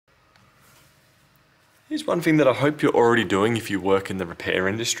Here's one thing that I hope you're already doing if you work in the repair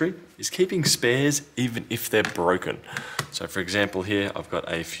industry, is keeping spares even if they're broken. So for example here, I've got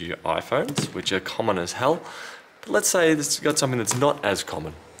a few iPhones, which are common as hell, but let's say this has got something that's not as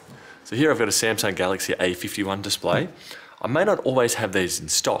common. So here I've got a Samsung Galaxy A51 display. I may not always have these in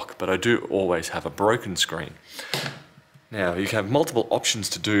stock, but I do always have a broken screen. Now you can have multiple options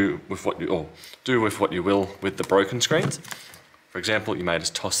to do with what you will with the broken screens. For example, you may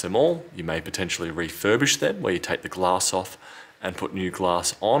just toss them all. You may potentially refurbish them, where you take the glass off and put new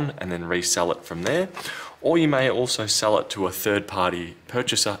glass on and then resell it from there. Or you may also sell it to a third-party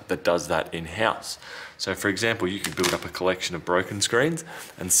purchaser that does that in-house. So for example, you could build up a collection of broken screens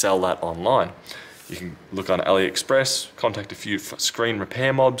and sell that online. You can look on AliExpress, contact a few screen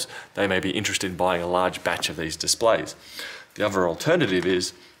repair mobs. They may be interested in buying a large batch of these displays. The other alternative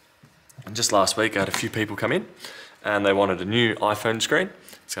is, just last week I had a few people come in and they wanted a new iPhone screen.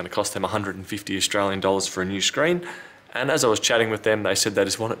 It's going to cost them 150 Australian dollars for a new screen. And as I was chatting with them, they said they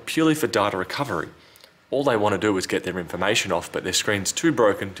just want it purely for data recovery. All they want to do is get their information off, but their screen's too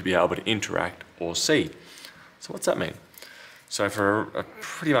broken to be able to interact or see. So what's that mean? So for a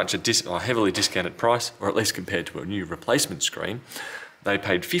pretty much a heavily discounted price, or at least compared to a new replacement screen, they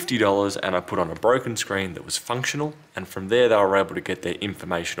paid $50 and I put on a broken screen that was functional, and from there they were able to get their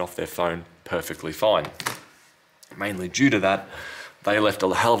information off their phone perfectly fine. Mainly due to that, they left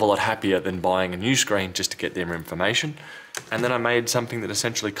a hell of a lot happier than buying a new screen just to get their information. And then I made something that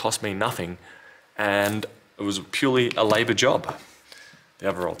essentially cost me nothing, and it was purely a labour job. The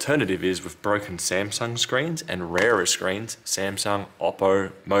other alternative is with broken Samsung screens and rarer screens, Samsung,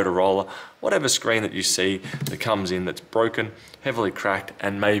 Oppo, Motorola, whatever screen that you see that comes in that's broken, heavily cracked,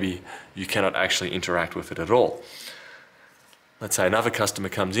 and maybe you cannot actually interact with it at all. Let's say another customer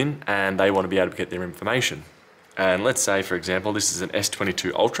comes in and they want to be able to get their information. And let's say, for example, this is an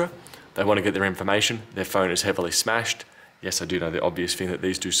S22 Ultra. They want to get their information, their phone is heavily smashed. Yes, I do know the obvious thing that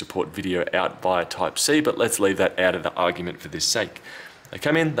these do support video out via Type-C, but let's leave that out of the argument for this sake. They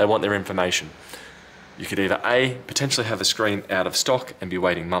come in, they want their information. You could either A, potentially have a screen out of stock and be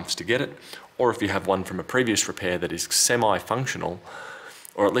waiting months to get it, or if you have one from a previous repair that is semi-functional,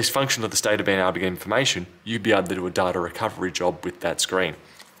 or at least functional to the state of being able to get information, you'd be able to do a data recovery job with that screen.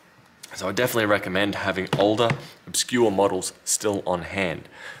 So I definitely recommend having older, obscure models still on hand.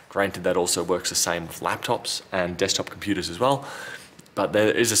 Granted, that also works the same with laptops and desktop computers as well, but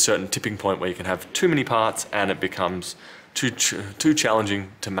there is a certain tipping point where you can have too many parts and it becomes too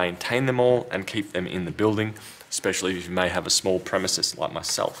challenging to maintain them all and keep them in the building, especially if you may have a small premises like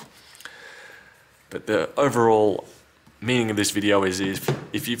myself. But the overall meaning of this video is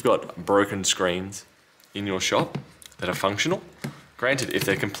if you've got broken screens in your shop that are functional, granted, if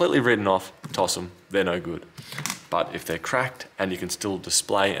they're completely written off, toss them, they're no good. But if they're cracked and you can still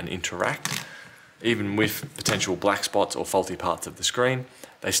display and interact, even with potential black spots or faulty parts of the screen,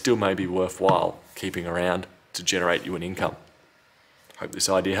 they still may be worthwhile keeping around to generate you an income. Hope this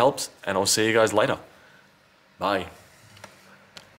idea helps, and I'll see you guys later. Bye.